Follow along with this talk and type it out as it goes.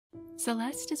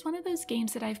Celeste is one of those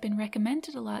games that I've been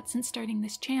recommended a lot since starting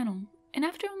this channel, and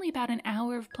after only about an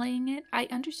hour of playing it, I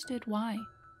understood why.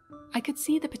 I could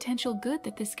see the potential good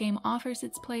that this game offers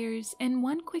its players, and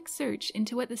one quick search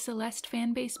into what the Celeste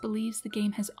fanbase believes the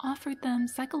game has offered them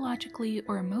psychologically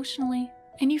or emotionally,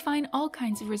 and you find all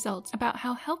kinds of results about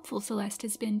how helpful Celeste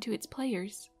has been to its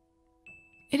players.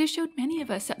 It has showed many of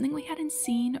us something we hadn't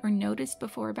seen or noticed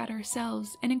before about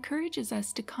ourselves and encourages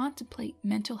us to contemplate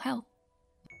mental health.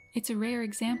 It's a rare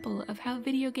example of how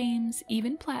video games,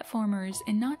 even platformers,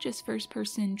 and not just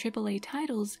first-person AAA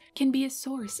titles, can be a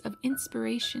source of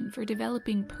inspiration for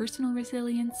developing personal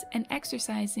resilience and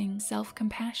exercising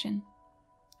self-compassion.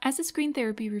 As a screen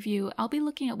therapy review, I'll be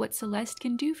looking at what Celeste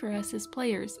can do for us as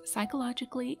players,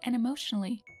 psychologically and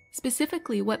emotionally.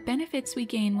 Specifically, what benefits we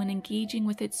gain when engaging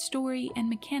with its story and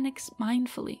mechanics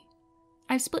mindfully.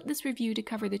 I've split this review to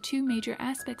cover the two major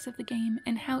aspects of the game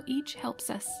and how each helps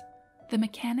us: the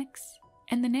mechanics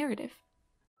and the narrative.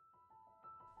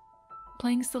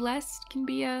 Playing Celeste can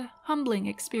be a humbling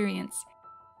experience.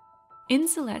 In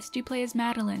Celeste, you play as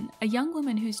Madeline, a young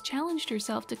woman who's challenged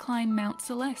herself to climb Mount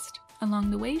Celeste.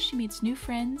 Along the way, she meets new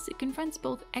friends. It confronts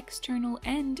both external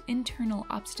and internal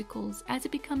obstacles as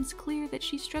it becomes clear that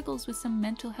she struggles with some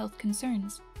mental health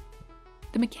concerns.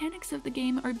 The mechanics of the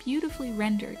game are beautifully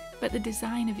rendered, but the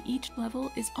design of each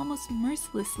level is almost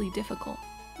mercilessly difficult.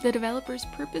 The developers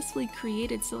purposely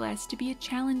created Celeste to be a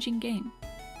challenging game.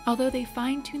 Although they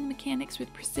fine-tuned the mechanics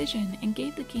with precision and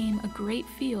gave the game a great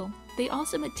feel, they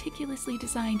also meticulously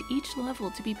designed each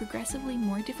level to be progressively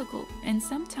more difficult, and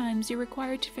sometimes you're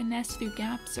required to finesse through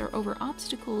gaps or over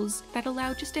obstacles that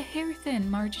allow just a hair-thin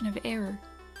margin of error.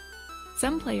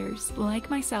 Some players,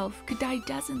 like myself, could die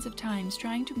dozens of times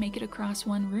trying to make it across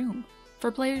one room.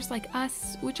 For players like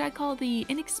us, which I call the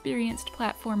inexperienced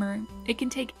platformer, it can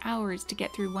take hours to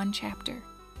get through one chapter.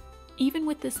 Even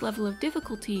with this level of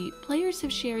difficulty, players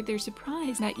have shared their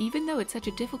surprise that even though it's such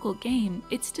a difficult game,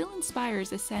 it still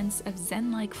inspires a sense of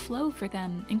zen-like flow for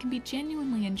them and can be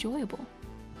genuinely enjoyable.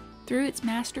 Through its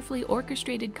masterfully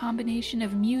orchestrated combination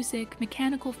of music,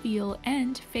 mechanical feel,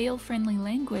 and fail-friendly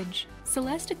language,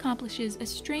 Celeste accomplishes a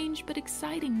strange but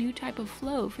exciting new type of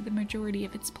flow for the majority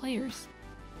of its players.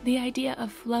 The idea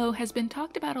of flow has been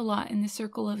talked about a lot in the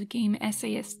circle of game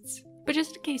essayists. But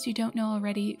just in case you don't know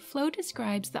already, flow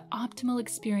describes the optimal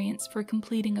experience for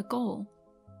completing a goal.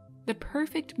 The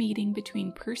perfect meeting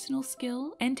between personal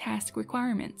skill and task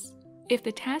requirements. If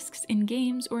the tasks in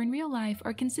games or in real life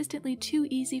are consistently too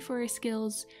easy for our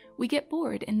skills, we get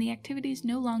bored and the activity is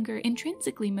no longer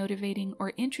intrinsically motivating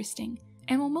or interesting,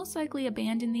 and will most likely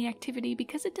abandon the activity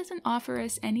because it doesn't offer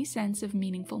us any sense of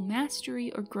meaningful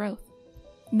mastery or growth.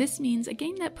 This means a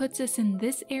game that puts us in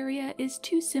this area is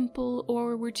too simple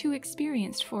or we're too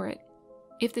experienced for it.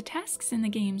 If the tasks in the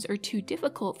games are too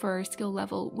difficult for our skill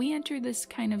level, we enter this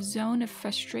kind of zone of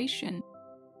frustration.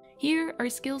 Here, our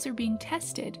skills are being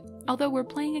tested. Although we're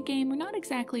playing a game, we're not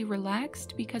exactly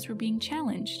relaxed because we're being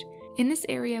challenged. In this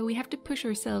area, we have to push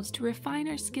ourselves to refine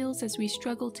our skills as we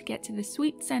struggle to get to the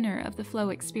sweet center of the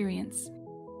flow experience.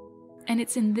 And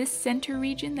it's in this center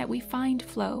region that we find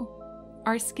flow.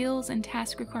 Our skills and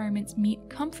task requirements meet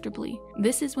comfortably.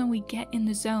 This is when we get in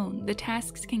the zone. The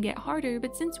tasks can get harder,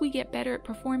 but since we get better at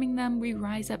performing them, we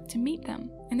rise up to meet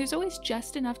them. And there's always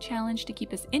just enough challenge to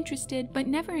keep us interested, but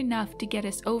never enough to get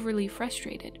us overly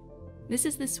frustrated. This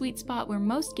is the sweet spot where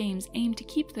most games aim to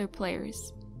keep their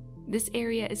players. This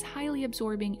area is highly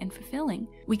absorbing and fulfilling.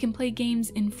 We can play games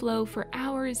in flow for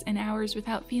hours and hours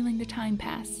without feeling the time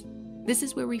pass. This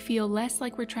is where we feel less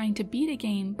like we're trying to beat a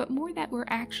game, but more that we're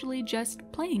actually just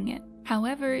playing it.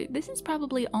 However, this is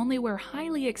probably only where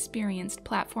highly experienced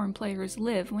platform players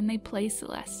live when they play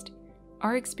Celeste.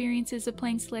 Our experiences of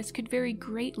playing Celeste could vary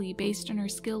greatly based on our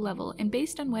skill level and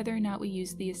based on whether or not we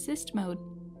use the assist mode.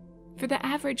 For the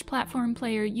average platform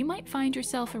player, you might find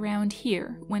yourself around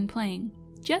here when playing.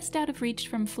 Just out of reach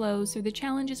from flow, so the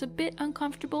challenge is a bit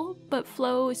uncomfortable, but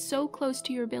flow is so close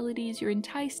to your abilities you're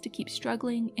enticed to keep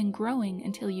struggling and growing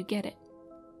until you get it.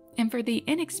 And for the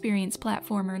inexperienced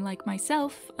platformer like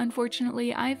myself,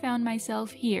 unfortunately I found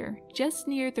myself here, just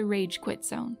near the rage quit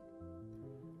zone.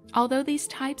 Although these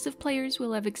types of players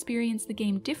will have experienced the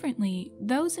game differently,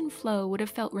 those in flow would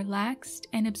have felt relaxed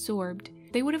and absorbed.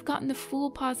 They would have gotten the full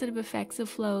positive effects of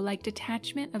flow like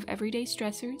detachment of everyday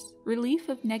stressors, relief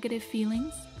of negative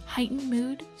feelings, heightened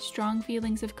mood, strong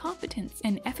feelings of competence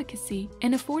and efficacy,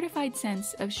 and a fortified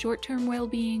sense of short-term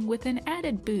well-being with an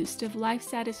added boost of life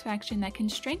satisfaction that can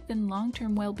strengthen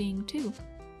long-term well-being too.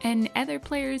 and other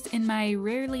players in my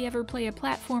rarely ever play a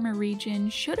platformer region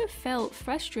should have felt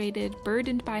frustrated,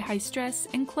 burdened by high stress,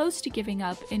 and close to giving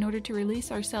up in order to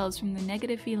release ourselves from the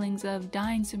negative feelings of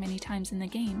dying so many times in the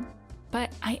game.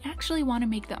 But I actually want to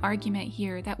make the argument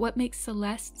here that what makes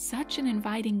Celeste such an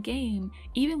inviting game,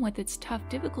 even with its tough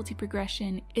difficulty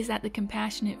progression, is that the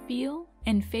compassionate feel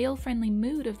and fail-friendly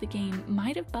mood of the game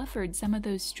might have buffered some of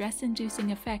those stress-inducing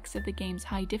effects of the game's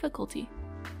high difficulty.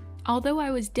 Although I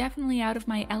was definitely out of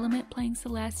my element playing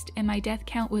Celeste and my death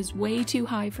count was way too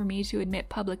high for me to admit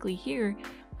publicly here,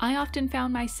 I often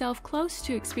found myself close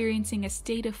to experiencing a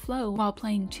state of flow while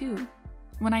playing too.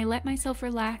 When I let myself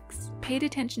relax, paid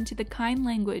attention to the kind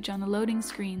language on the loading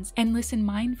screens, and listened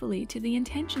mindfully to the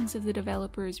intentions of the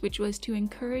developers, which was to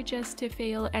encourage us to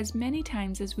fail as many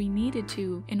times as we needed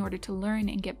to in order to learn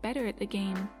and get better at the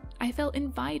game, I felt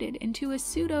invited into a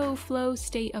pseudo-flow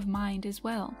state of mind as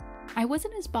well. I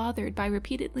wasn't as bothered by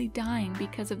repeatedly dying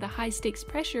because of the high-stakes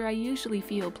pressure I usually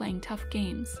feel playing tough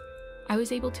games. I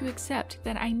was able to accept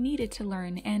that I needed to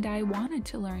learn and I wanted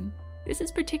to learn. This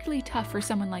is particularly tough for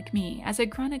someone like me. As a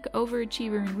chronic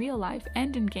overachiever in real life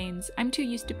and in games, I'm too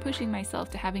used to pushing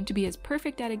myself to having to be as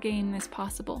perfect at a game as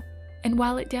possible. And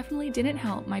while it definitely didn't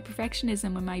help my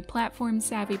perfectionism when my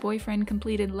platform-savvy boyfriend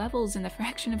completed levels in the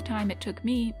fraction of time it took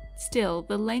me, still,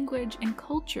 the language and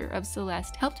culture of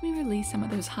Celeste helped me release some of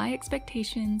those high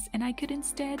expectations, and I could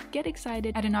instead get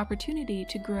excited at an opportunity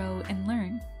to grow and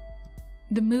learn.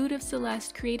 The mood of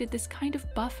Celeste created this kind of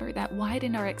buffer that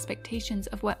widened our expectations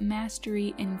of what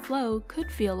mastery in flow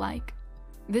could feel like.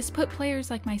 This put players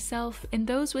like myself and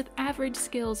those with average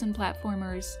skills in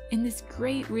platformers in this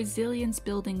great resilience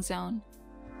building zone.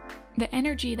 The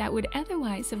energy that would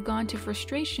otherwise have gone to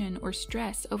frustration or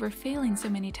stress over failing so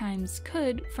many times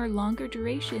could, for longer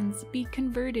durations, be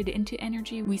converted into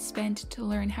energy we spent to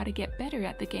learn how to get better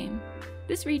at the game.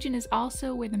 This region is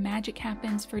also where the magic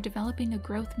happens for developing a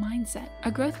growth mindset.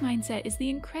 A growth mindset is the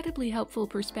incredibly helpful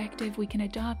perspective we can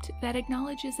adopt that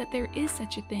acknowledges that there is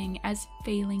such a thing as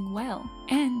failing well,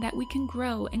 and that we can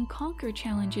grow and conquer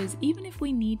challenges even if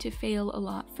we need to fail a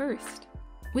lot first.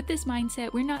 With this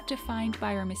mindset, we're not defined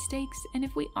by our mistakes, and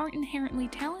if we aren't inherently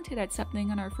talented at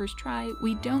something on our first try,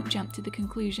 we don't jump to the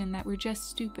conclusion that we're just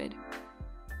stupid.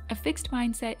 A fixed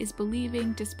mindset is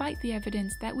believing, despite the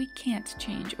evidence, that we can't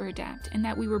change or adapt, and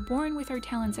that we were born with our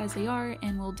talents as they are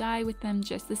and will die with them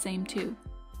just the same too.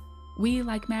 We,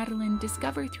 like Madeline,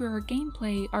 discover through our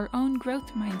gameplay our own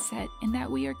growth mindset and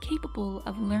that we are capable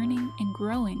of learning and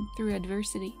growing through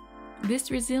adversity.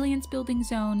 This resilience building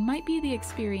zone might be the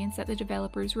experience that the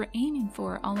developers were aiming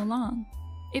for all along.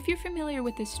 If you're familiar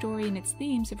with this story and its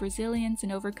themes of resilience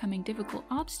and overcoming difficult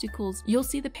obstacles, you'll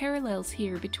see the parallels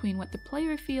here between what the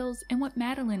player feels and what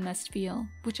Madeline must feel,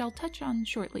 which I'll touch on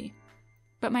shortly.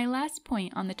 But my last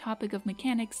point on the topic of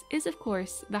mechanics is, of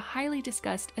course, the highly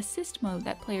discussed assist mode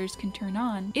that players can turn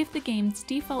on if the game's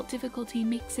default difficulty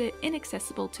makes it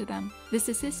inaccessible to them. This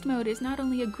assist mode is not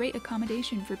only a great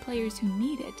accommodation for players who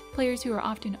need it, players who are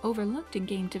often overlooked in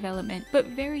game development, but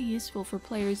very useful for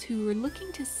players who are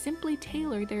looking to simply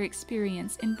tailor their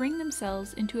experience and bring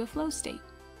themselves into a flow state.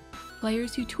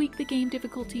 Players who tweak the game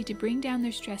difficulty to bring down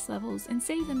their stress levels and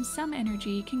save them some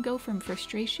energy can go from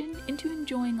frustration into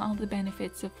enjoying all the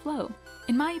benefits of flow.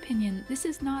 In my opinion, this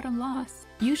is not a loss.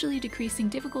 Usually decreasing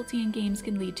difficulty in games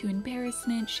can lead to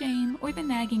embarrassment, shame, or the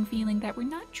nagging feeling that we're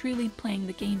not truly playing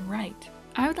the game right.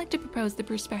 I would like to propose the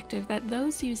perspective that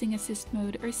those using assist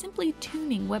mode are simply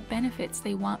tuning what benefits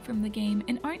they want from the game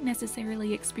and aren't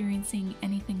necessarily experiencing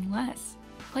anything less.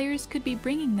 Players could be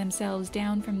bringing themselves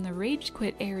down from the rage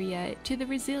quit area to the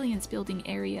resilience building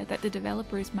area that the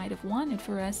developers might have wanted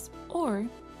for us, or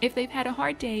if they've had a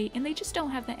hard day and they just don't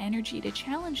have the energy to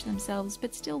challenge themselves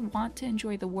but still want to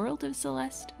enjoy the world of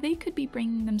Celeste, they could be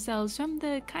bringing themselves from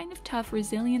the kind of tough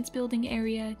resilience building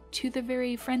area to the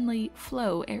very friendly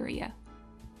flow area.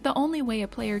 The only way a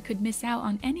player could miss out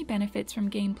on any benefits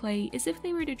from gameplay is if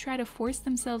they were to try to force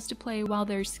themselves to play while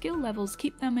their skill levels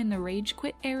keep them in the rage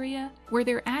quit area, where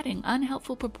they're adding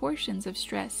unhelpful proportions of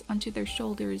stress onto their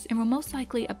shoulders and will most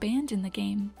likely abandon the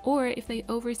game, or if they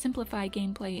oversimplify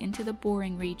gameplay into the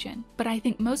boring region. But I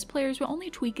think most players will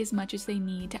only tweak as much as they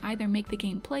need to either make the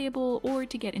game playable or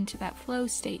to get into that flow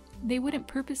state. They wouldn't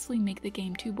purposely make the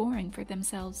game too boring for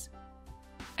themselves.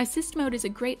 Assist mode is a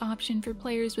great option for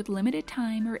players with limited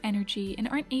time or energy and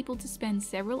aren't able to spend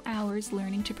several hours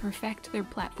learning to perfect their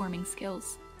platforming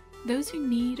skills. Those who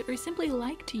need or simply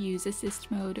like to use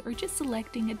assist mode are just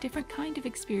selecting a different kind of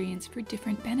experience for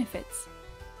different benefits.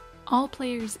 All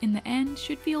players in the end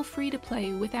should feel free to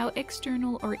play without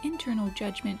external or internal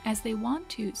judgment as they want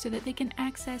to, so that they can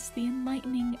access the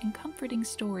enlightening and comforting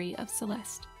story of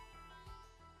Celeste.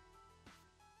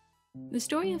 The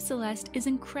story of Celeste is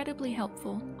incredibly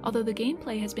helpful. Although the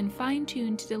gameplay has been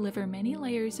fine-tuned to deliver many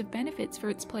layers of benefits for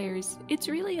its players, it's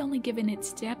really only given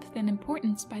its depth and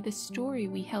importance by the story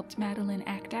we helped Madeline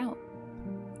act out.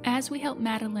 As we help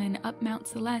Madeline up Mount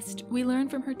Celeste, we learn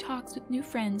from her talks with new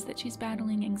friends that she's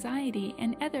battling anxiety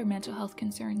and other mental health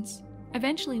concerns.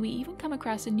 Eventually, we even come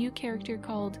across a new character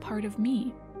called Part of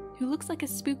Me, who looks like a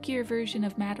spookier version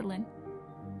of Madeline.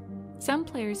 Some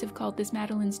players have called this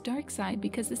Madeline's dark side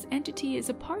because this entity is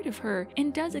a part of her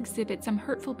and does exhibit some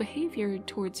hurtful behavior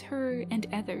towards her and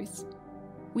others.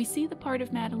 We see the part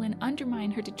of Madeline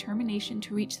undermine her determination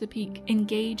to reach the peak,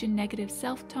 engage in negative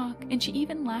self-talk, and she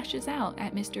even lashes out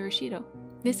at Mr. Ishido.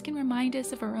 This can remind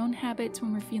us of our own habits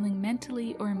when we're feeling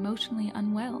mentally or emotionally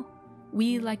unwell.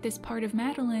 We, like this part of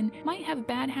Madeline, might have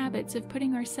bad habits of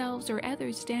putting ourselves or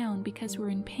others down because we're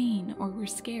in pain or we're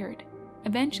scared.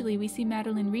 Eventually, we see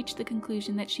Madeline reach the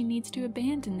conclusion that she needs to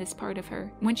abandon this part of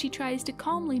her. When she tries to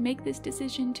calmly make this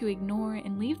decision to ignore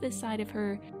and leave this side of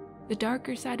her, the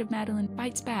darker side of Madeline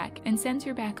fights back and sends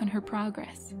her back on her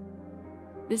progress.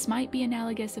 This might be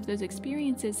analogous of those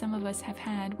experiences some of us have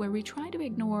had where we try to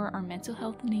ignore our mental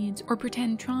health needs or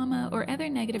pretend trauma or other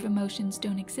negative emotions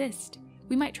don't exist.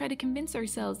 We might try to convince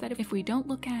ourselves that if we don't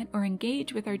look at or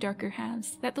engage with our darker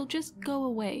halves, that they'll just go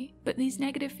away. But these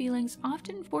negative feelings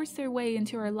often force their way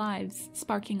into our lives,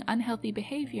 sparking unhealthy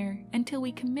behavior until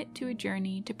we commit to a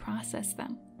journey to process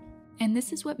them. And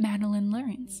this is what Madeline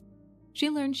learns. She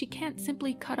learns she can't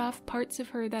simply cut off parts of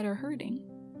her that are hurting.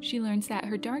 She learns that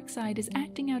her dark side is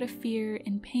acting out of fear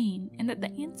and pain, and that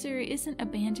the answer isn't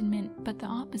abandonment, but the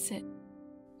opposite.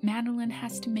 Madeline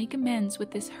has to make amends with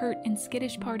this hurt and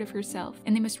skittish part of herself,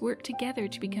 and they must work together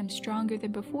to become stronger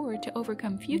than before to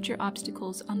overcome future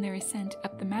obstacles on their ascent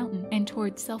up the mountain and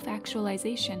towards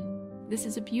self-actualization. This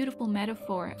is a beautiful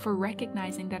metaphor for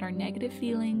recognizing that our negative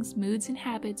feelings, moods, and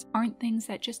habits aren't things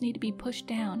that just need to be pushed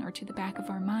down or to the back of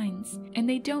our minds, and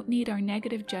they don't need our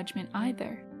negative judgment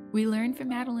either. We learn from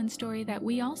Madeline's story that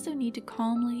we also need to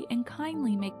calmly and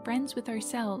kindly make friends with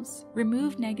ourselves,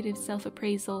 remove negative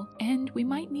self-appraisal, and we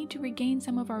might need to regain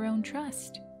some of our own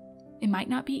trust. It might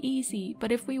not be easy,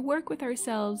 but if we work with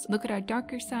ourselves, look at our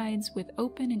darker sides with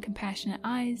open and compassionate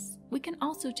eyes, we can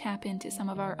also tap into some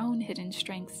of our own hidden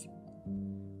strengths.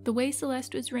 The way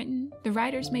Celeste was written, the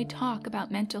writers made talk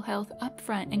about mental health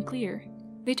upfront and clear.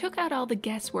 They took out all the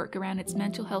guesswork around its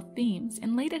mental health themes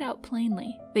and laid it out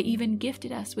plainly. They even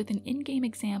gifted us with an in-game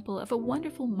example of a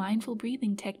wonderful mindful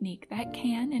breathing technique that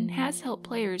can and has helped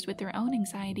players with their own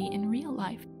anxiety in real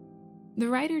life. The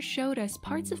writers showed us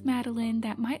parts of Madeline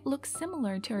that might look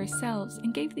similar to ourselves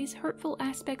and gave these hurtful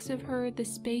aspects of her the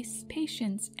space,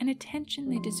 patience, and attention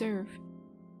they deserve.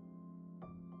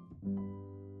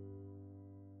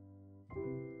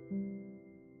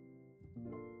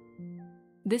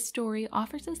 This story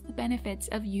offers us the benefits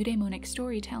of eudaimonic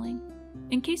storytelling.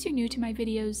 In case you're new to my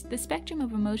videos, the spectrum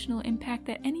of emotional impact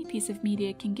that any piece of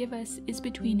media can give us is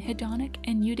between hedonic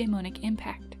and eudaimonic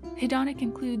impact. Hedonic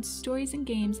includes stories and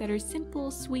games that are simple,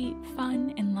 sweet,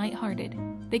 fun, and lighthearted.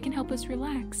 They can help us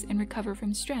relax and recover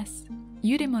from stress.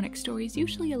 Eudaimonic stories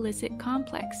usually elicit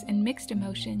complex and mixed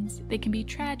emotions. They can be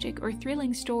tragic or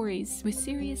thrilling stories with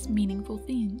serious, meaningful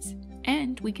themes.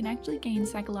 And we can actually gain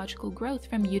psychological growth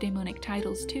from eudaimonic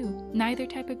titles too. Neither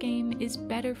type of game is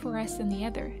better for us than the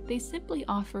other. They simply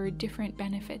offer different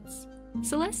benefits.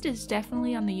 Celeste is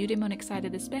definitely on the eudaimonic side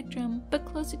of the spectrum, but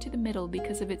closer to the middle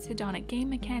because of its hedonic game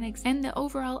mechanics and the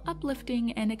overall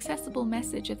uplifting and accessible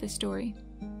message of the story.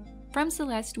 From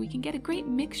Celeste, we can get a great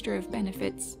mixture of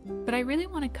benefits, but I really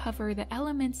want to cover the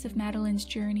elements of Madeline's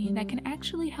journey that can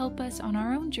actually help us on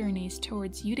our own journeys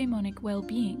towards eudaimonic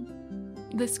well-being.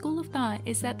 The school of thought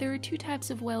is that there are two types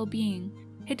of well-being.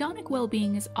 Hedonic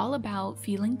well-being is all about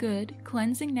feeling good,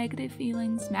 cleansing negative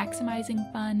feelings,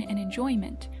 maximizing fun and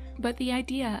enjoyment. But the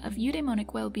idea of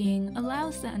eudaimonic well-being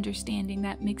allows the understanding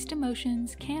that mixed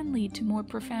emotions can lead to more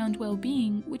profound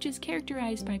well-being, which is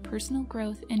characterized by personal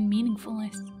growth and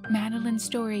meaningfulness. Madeline's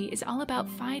story is all about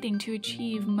fighting to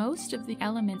achieve most of the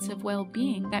elements of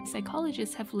well-being that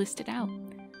psychologists have listed out,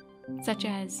 such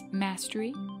as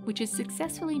mastery, which is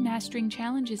successfully mastering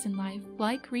challenges in life,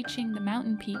 like reaching the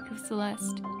mountain peak of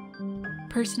Celeste.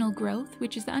 Personal growth,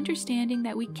 which is the understanding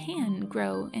that we can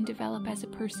grow and develop as a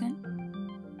person.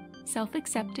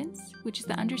 Self-acceptance, which is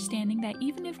the understanding that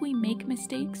even if we make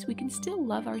mistakes, we can still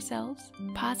love ourselves.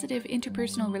 Positive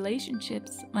interpersonal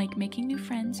relationships, like making new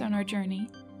friends on our journey.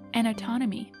 And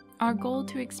autonomy, our goal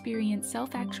to experience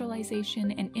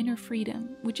self-actualization and inner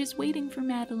freedom, which is waiting for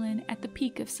Madeline at the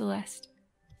peak of Celeste.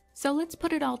 So let's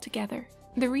put it all together.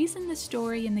 The reason the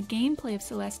story and the gameplay of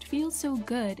Celeste feels so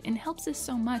good and helps us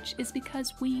so much is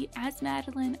because we, as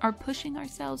Madeline, are pushing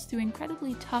ourselves through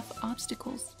incredibly tough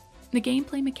obstacles. The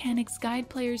gameplay mechanics guide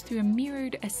players through a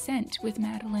mirrored ascent with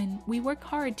Madeline. We work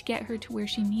hard to get her to where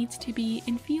she needs to be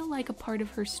and feel like a part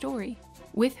of her story.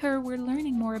 With her, we're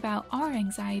learning more about our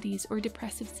anxieties or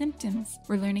depressive symptoms.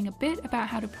 We're learning a bit about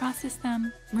how to process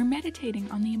them. We're meditating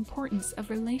on the importance of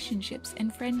relationships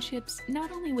and friendships,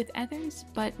 not only with others,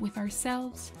 but with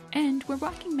ourselves. And we're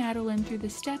walking Madeline through the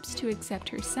steps to accept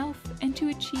herself and to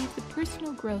achieve the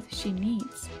personal growth she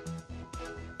needs.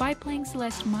 By playing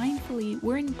Celeste mindfully,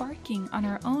 we're embarking on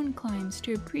our own climbs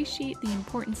to appreciate the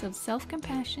importance of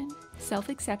self-compassion,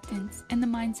 self-acceptance, and the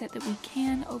mindset that we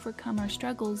can overcome our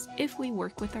struggles if we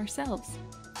work with ourselves.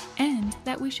 And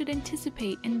that we should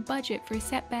anticipate and budget for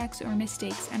setbacks or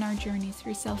mistakes in our journeys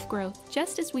for self-growth.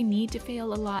 Just as we need to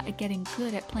fail a lot at getting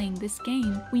good at playing this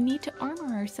game, we need to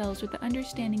armor ourselves with the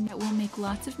understanding that we'll make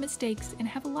lots of mistakes and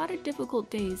have a lot of difficult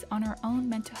days on our own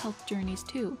mental health journeys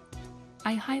too.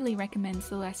 I highly recommend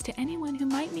Celeste to anyone who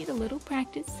might need a little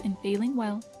practice in failing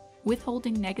well,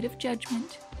 withholding negative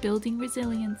judgment, building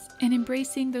resilience, and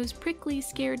embracing those prickly,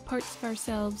 scared parts of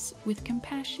ourselves with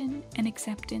compassion and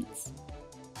acceptance.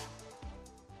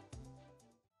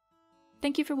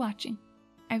 Thank you for watching.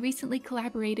 I recently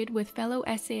collaborated with fellow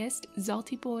essayist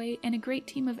Zalty Boy and a great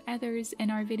team of others in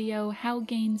our video How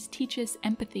Games Teach Us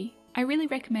Empathy. I really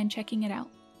recommend checking it out.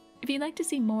 If you'd like to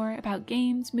see more about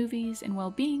games, movies, and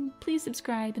well-being, please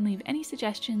subscribe and leave any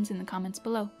suggestions in the comments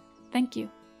below. Thank you,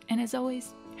 and as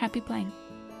always, happy playing!